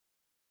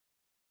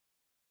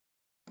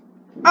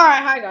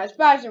Alright, hi guys,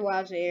 Bowser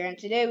Wowzer here, and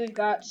today we've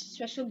got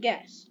special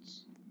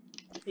guests.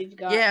 We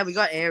got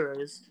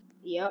arrows.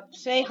 Yep,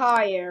 say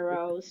hi,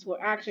 Arrows.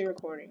 We're actually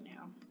recording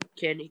now.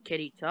 Can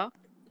he talk?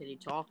 Can he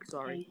talk?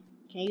 Sorry.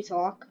 Can you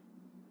talk?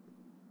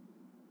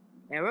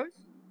 Arrows?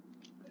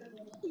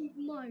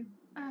 My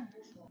ass.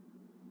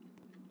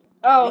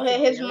 Oh,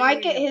 his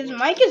mic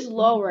is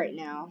low right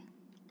now.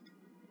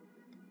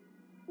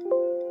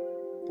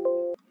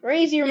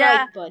 Raise your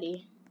mic,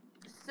 buddy.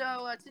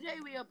 So today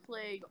we are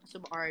playing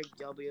some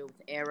RW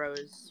with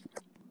arrows.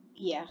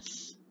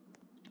 Yes.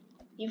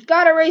 You've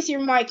got to raise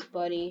your mic,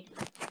 buddy.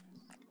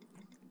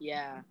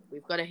 Yeah,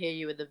 we've got to hear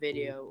you in the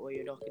video, or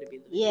you're not going to be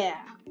in the video.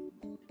 Yeah.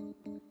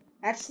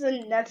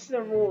 That's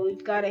the rule.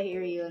 We've got to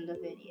hear you in the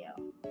video.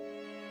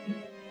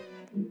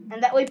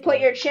 And that we put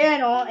your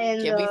channel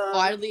in Can we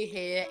finally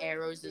hear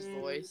Arrows'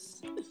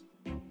 voice?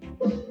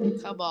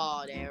 Come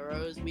on,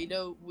 Arrows.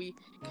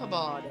 Come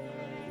on,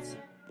 Arrows.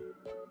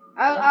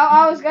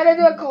 I was gonna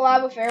do a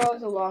collab with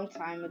Arrows a long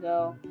time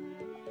ago,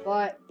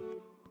 but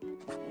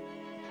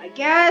I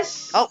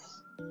guess. Oh,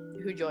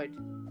 who joined?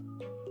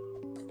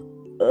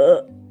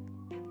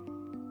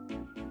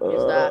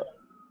 Is that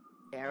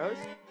Arrows?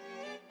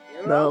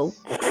 No.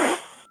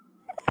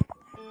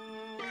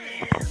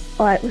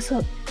 Alright, what's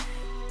up?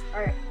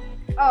 Alright.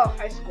 Oh,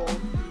 high school.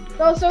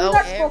 So we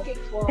got Smoking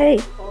 12. Hey,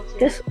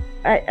 guess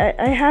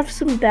I have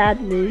some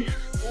bad news.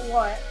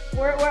 What?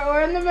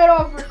 We're in the middle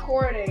of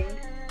recording.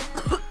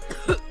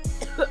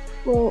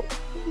 Well,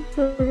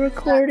 the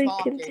recording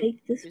can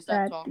take this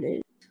bad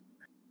news.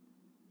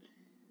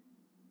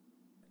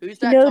 Who's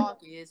that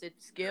talking? Is it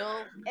Skill?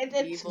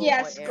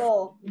 It's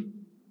Skull.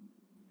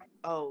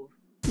 Oh.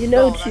 You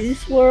know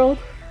Juice WRLD?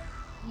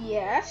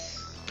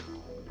 Yes.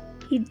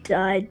 He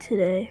died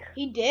today.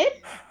 He did?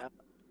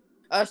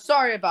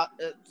 Sorry about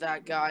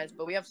that, guys,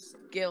 but we have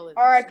Skill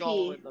and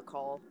Skull in the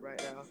call right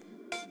now.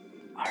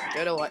 Alright.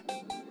 You know what?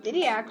 Did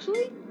he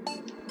actually?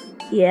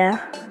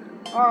 Yeah.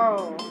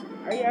 Oh.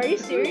 Are you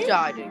serious? Who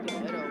died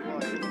again, or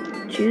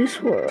what? Juice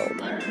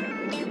WRLD.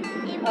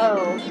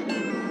 Oh.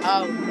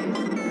 Oh.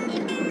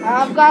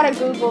 I've gotta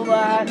Google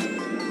that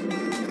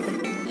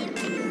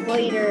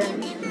later.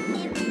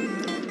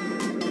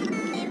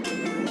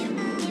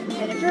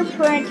 And if you're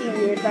pranking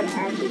me, it's gonna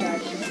actually die,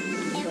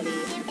 buddy.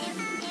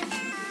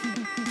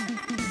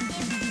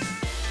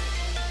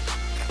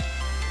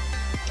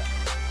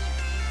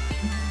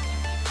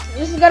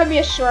 This is gonna be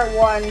a short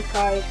one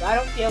because I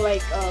don't feel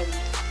like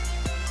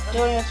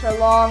doing this for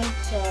long.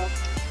 So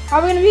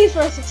probably gonna be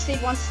for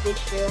stage 1,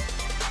 stage 2. We'll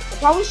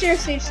probably share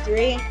stage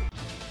 3,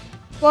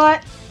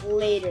 but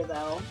later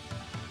though.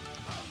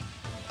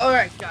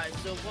 Alright guys,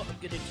 so what I'm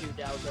gonna do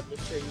now is I'm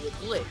gonna show you a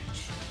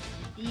glitch.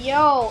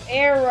 Yo,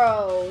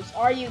 Arrows,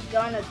 are you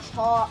gonna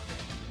talk?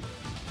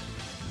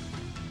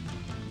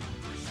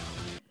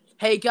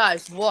 Hey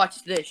guys,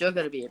 watch this. You're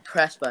gonna be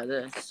impressed by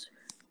this.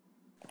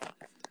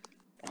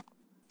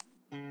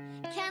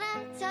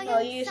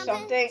 I'll use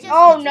something.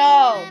 Oh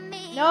no!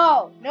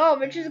 No,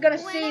 Richard's gonna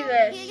see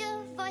this.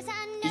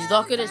 He's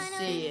not gonna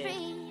see it.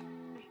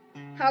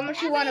 How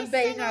much you wanna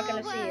bet he's not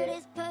gonna see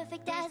it?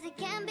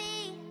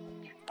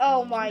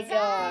 Oh my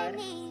god.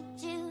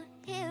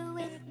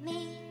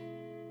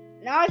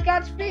 Now he's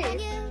got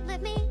speed.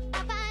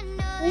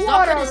 He's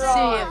not gonna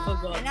see it, for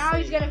God's and now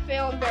he's gonna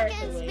fail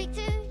embarrassingly.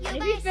 And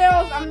if he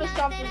fails, I'm gonna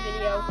stop the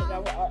video because I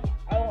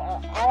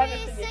want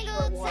this to be a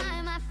short one.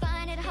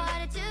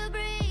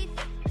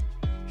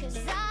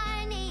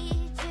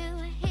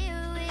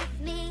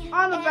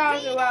 On the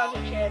Bowser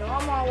Wowzer channel,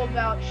 I'm all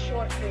about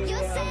short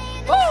videos.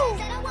 Woo!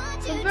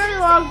 The very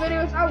long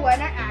videos are when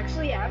I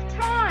actually have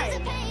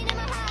time.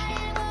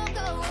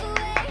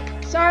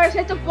 Cyrus,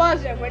 hit the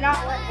buzzer. I'm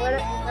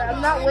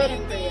not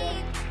waiting for you.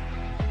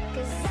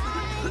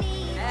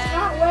 I'm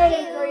not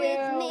waiting for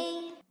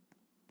you.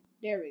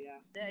 There we go.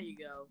 There you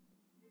go.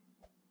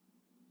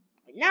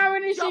 Now we're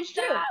in stage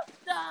 2.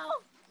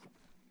 No.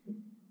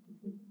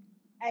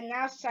 And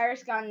now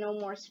Cyrus got no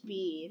more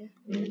speed.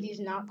 He's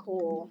not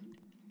cool.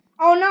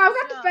 Oh no, I've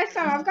got the best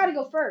time. I've got to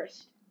go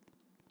first.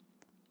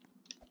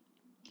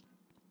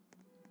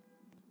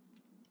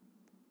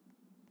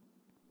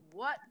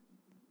 What?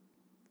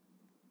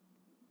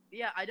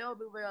 Yeah, I know I'm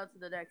moving on to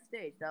the next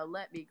stage. Now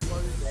let me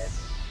close it.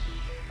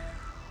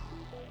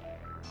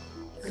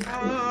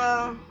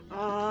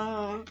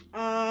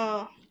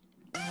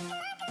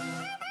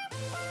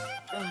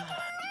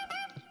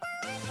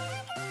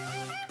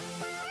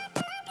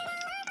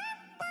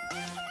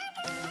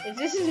 If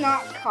this is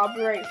not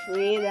copyright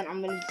free, then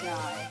I'm gonna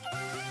die.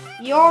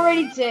 You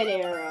already did,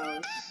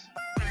 Arrows.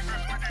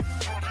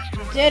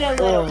 You did a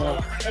little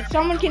bit. If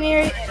someone can hear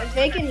it, if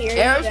they can hear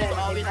Arrows it, then is they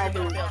obviously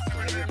probably gonna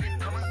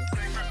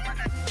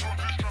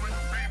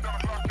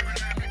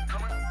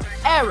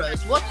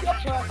Arrows, what's your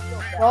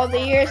personal? Well, the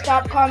years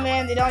stop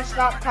coming, they don't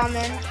stop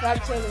coming.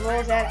 Back to the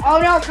rules end. Oh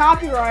no,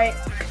 copyright.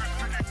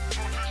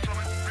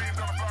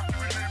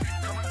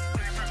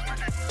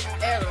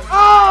 Arrows.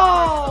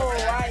 Oh!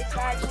 I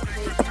actually.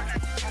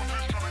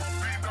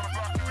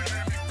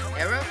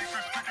 Arrows?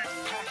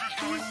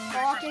 He's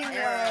talking.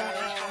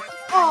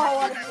 Oh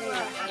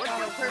What's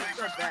your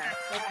personal best?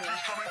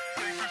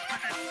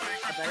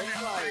 I bet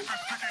it's like...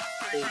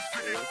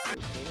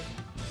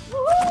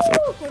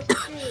 Woohoo! Course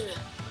two.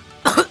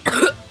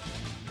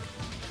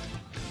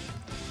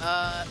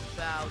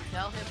 Val,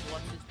 tell him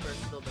what's his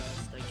personal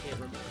best. I can't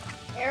remember.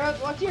 Arrows,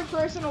 what's your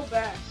personal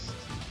best?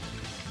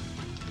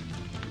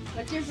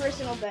 What's your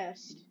personal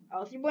best?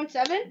 Oh,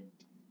 3.7?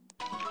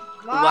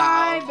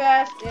 My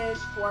best is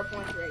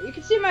 4.3. You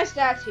can see my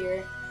stats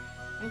here.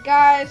 And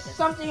guys,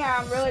 something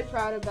I'm really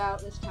proud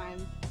about this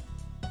time.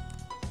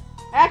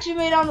 I actually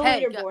made it on the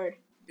leaderboard.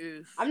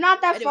 I'm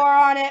not that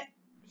far on it,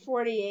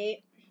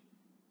 48.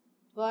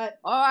 But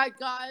alright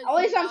guys, at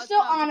least I'm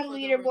still on a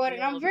leaderboard,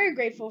 and I'm very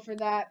grateful for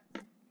that.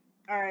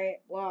 Alright,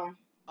 well,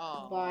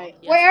 bye.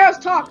 Yes. Wait, Arrows,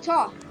 talk.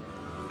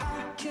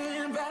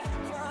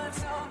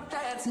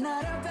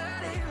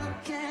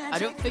 I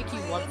don't think he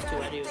wants to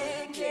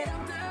anyway.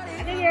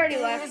 I think he already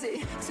left.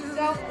 So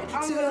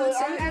I'm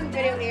gonna end the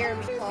video here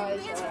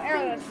because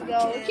Arrows has to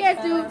go. We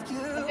can't do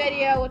a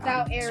video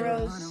without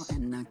Arrows.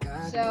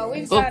 So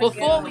we've got to But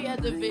before go. we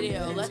end the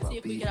video, let's see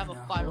if we can have a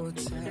final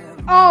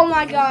thing. Oh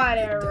my God,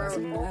 Arrows. I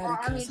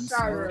mean,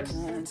 Cyrus.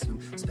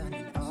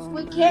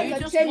 We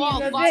can't continue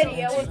the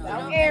video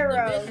without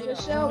Arrows. The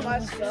show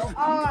must go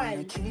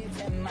on.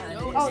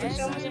 Oh, the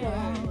show must go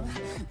on.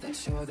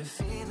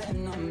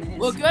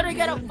 We're gonna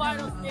get a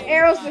final thing.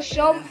 Arrows, the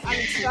show. I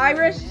mean,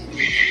 Cyrus.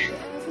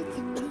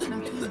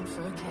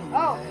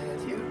 Oh,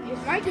 his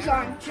mic is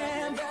on.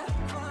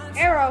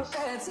 Arrows.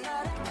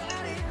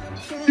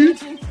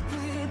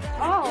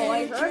 Oh,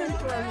 I heard him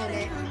for a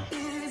minute.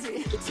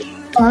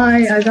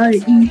 Bye, I gotta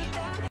eat.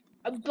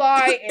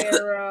 Bye,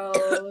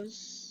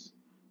 Arrows.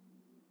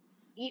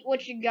 Eat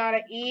what you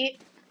gotta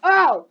eat.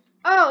 Oh,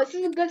 this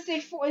is a good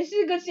stage 4. This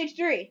is a good stage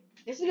 3.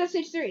 This is a good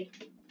stage 3.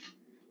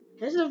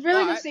 This is a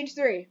really good stage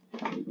 3.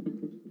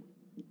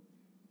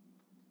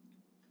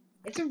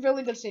 It's a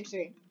really good stage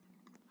 3.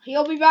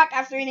 He'll be back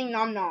after eating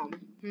nom nom.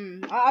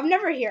 I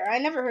never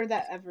heard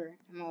that ever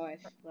in my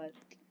life. But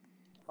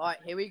alright,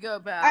 here we go,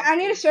 Bal. I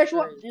need to search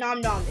what nom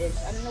nom is.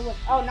 I don't know what.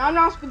 Oh, nom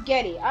nom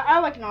spaghetti. I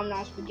like nom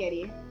nom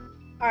spaghetti.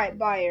 Alright,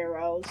 bye,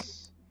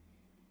 Arrows.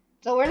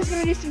 So we're just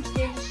gonna do some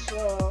stages.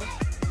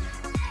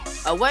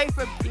 Away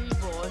from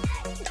keyboard.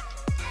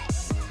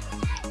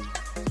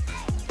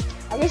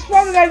 This is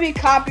probably gonna be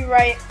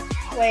copyright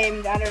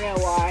claimed. I don't know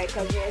why,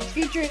 because it's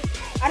featured.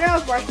 I don't know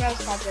if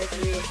Marshmallow's copyright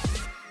free.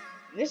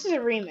 This is a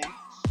remix.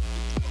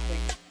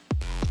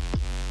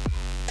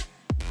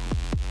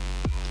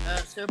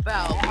 So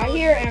Bal, I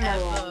hear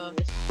Emma.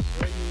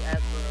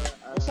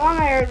 The song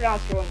I heard when I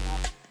was growing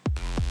up.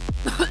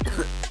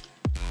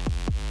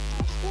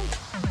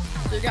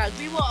 So guys,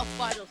 we want a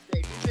final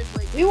stage.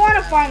 We want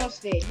a final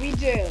stage. We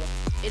do.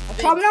 It's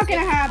probably not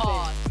gonna happen.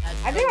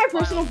 I think my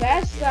personal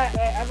best that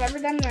I've ever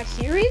done in a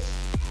series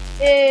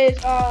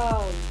is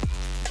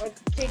like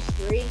stage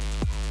 3,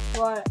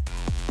 but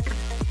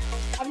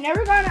I've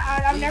never done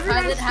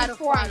stage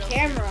 4 on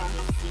camera.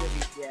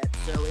 Yet,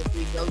 so if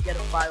we don't get a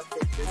final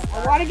stage this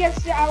time, I want to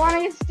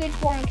get stage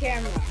 4 on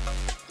camera.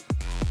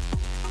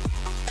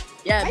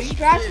 Yeah, I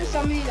stress with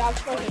some of these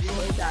obstacles.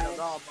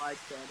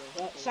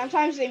 But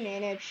sometimes they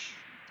manage,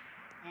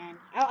 and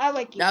I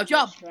like. Now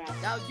jump!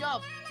 Now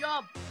jump!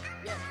 Jump!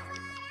 Yes.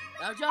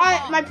 Now jump!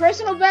 Alright, my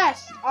personal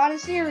best on a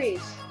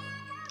series,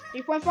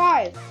 3.5.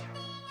 I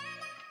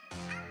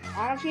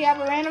don't know if you have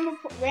a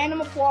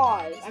random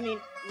applause. I mean,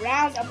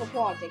 round of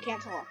applause. They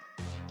can't talk.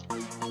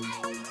 I'm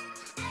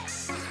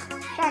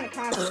trying to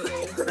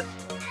concentrate.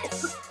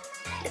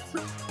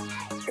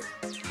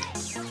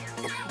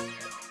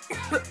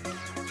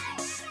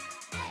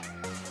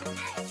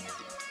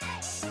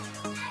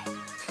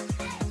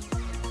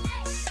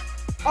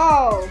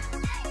 Oh.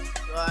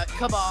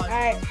 Come on.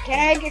 Alright,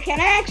 can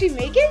I actually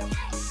make it?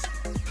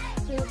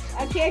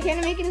 Can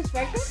I make it in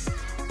Spectrum?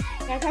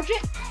 Can I touch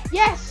it?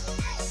 Yes!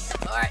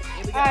 Alright,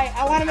 here we go. Alright,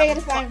 I want to make it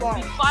a flying bar.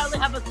 We finally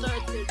have a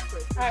third stage.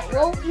 Alright,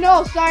 well,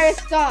 no, sorry,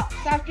 stop.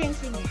 Stop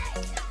jinxing it.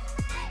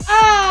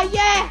 Ah,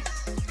 yes!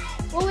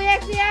 Well, we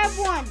actually have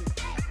one.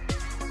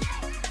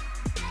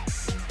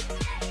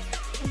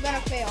 I'm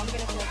gonna fail.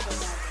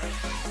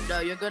 No,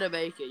 you're gonna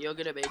make it. You're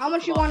gonna make it. How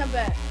much you want to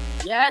bet?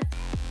 Yes.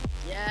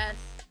 Yes.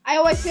 I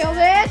always fail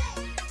this.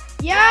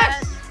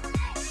 Yes.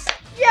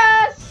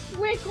 Yes.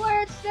 We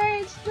cleared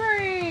stage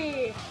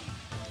 3.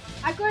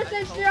 I cleared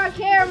stage 3 on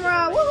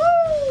camera.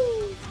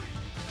 Woohoo!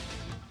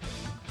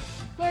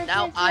 Cleared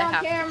stage 3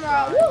 on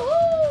camera.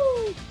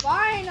 Woohoo!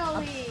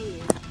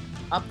 Finally.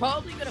 I'm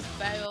probably gonna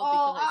fail.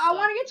 Oh, I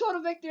want to get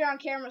total victory on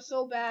camera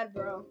so bad,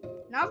 bro.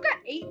 Now I've got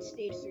 8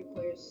 stage 3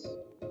 clears.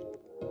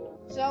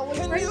 So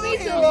which brings me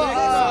to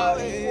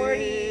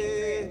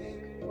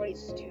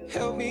 42.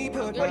 Help me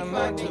put my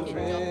mind to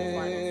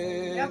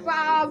rest. Yep,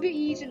 I'll be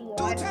using one.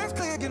 No time's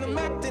clicking, I'm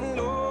acting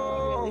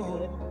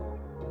low.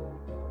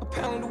 A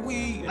pound of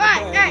weed.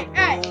 Hey.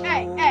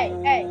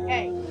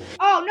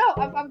 Oh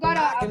no, I've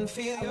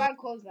gotta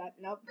close that.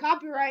 Nope.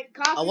 Copyright.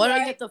 I want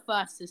to get the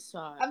fastest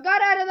time. I've got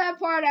to edit that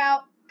part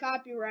out.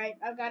 Copyright.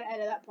 I've got to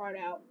edit that part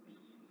out.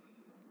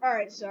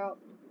 Alright, so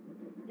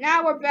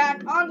Now we're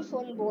back on the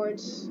floating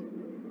boards.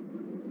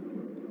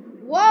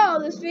 Whoa,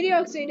 this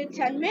video exceeded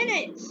 10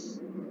 minutes.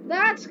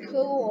 That's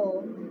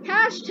cool.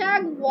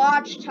 Hashtag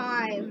watch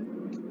time.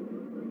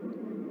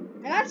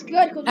 And that's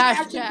good because we can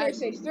actually clear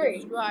stage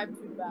 3. Subscribe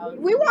to Bowser.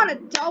 We want a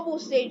double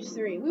stage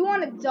 3. We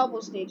want a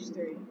double stage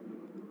 3.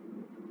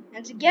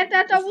 And to get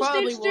that double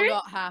stage 3, will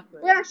not happen.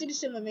 we're actually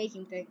just simply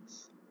making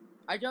things.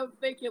 I don't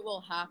think it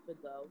will happen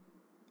though.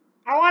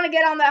 I want to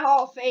get on that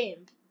Hall of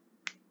Fame.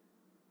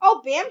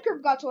 Oh,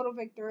 Bamkerb got total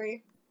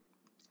victory.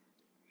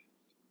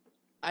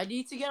 I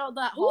need to get on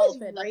that Who Hall is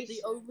of Fame. That's racist?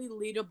 the only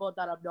leaderboard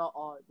that I'm not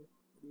on.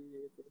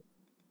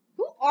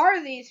 Who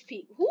are these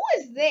people? Who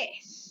is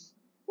this?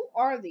 Who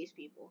are these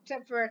people?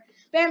 Except for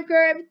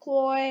Bamkerb,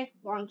 Cloy,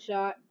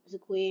 Longshot,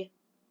 Zakui.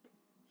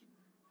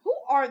 Who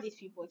are these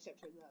people except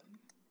for them?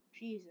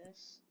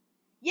 Jesus.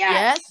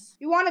 Yes!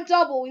 We want a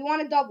double. We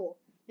want a double.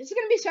 This is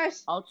going to be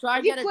starts. I'll try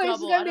If to you get a clear, double.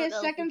 this is going to be I a don't know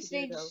if second we can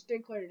stage do it, though. 3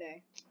 clear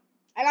today.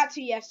 I got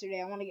 2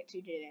 yesterday. I want to get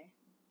 2 today.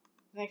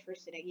 My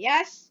first today.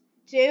 Yes.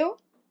 2.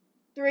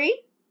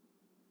 3.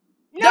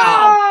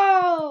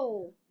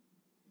 No!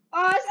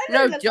 Oh, it's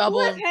No ended in a double,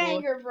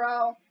 cliffhanger,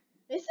 bro.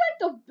 It's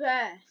like the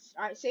best.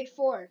 Alright, stage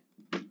 4.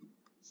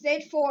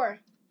 Stage 4.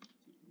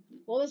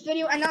 Will this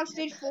video end on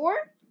stage 4?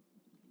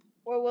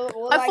 Or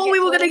will I thought we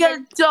were gonna get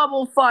a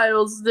double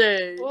final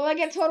stage. Will I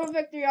get total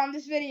victory on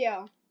this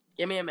video?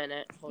 Give me a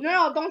minute. Hold on.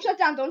 No, don't shut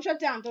down. Don't shut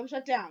down. Don't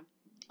shut down.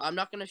 I'm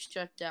not gonna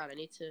shut down. I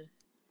need to.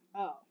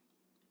 Oh.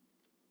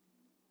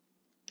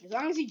 As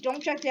long as you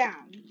don't shut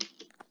down.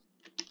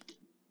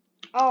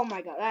 Oh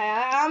my god.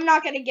 I'm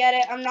not gonna get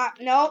it. I'm not.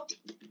 Nope.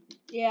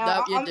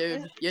 Yeah. Nope, you're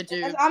doomed. You're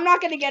doomed. I'm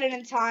not gonna get it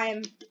in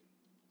time.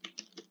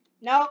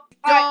 Nope.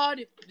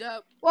 God.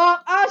 No.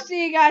 Well, I'll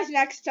see you guys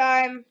next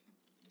time.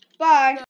 Bye.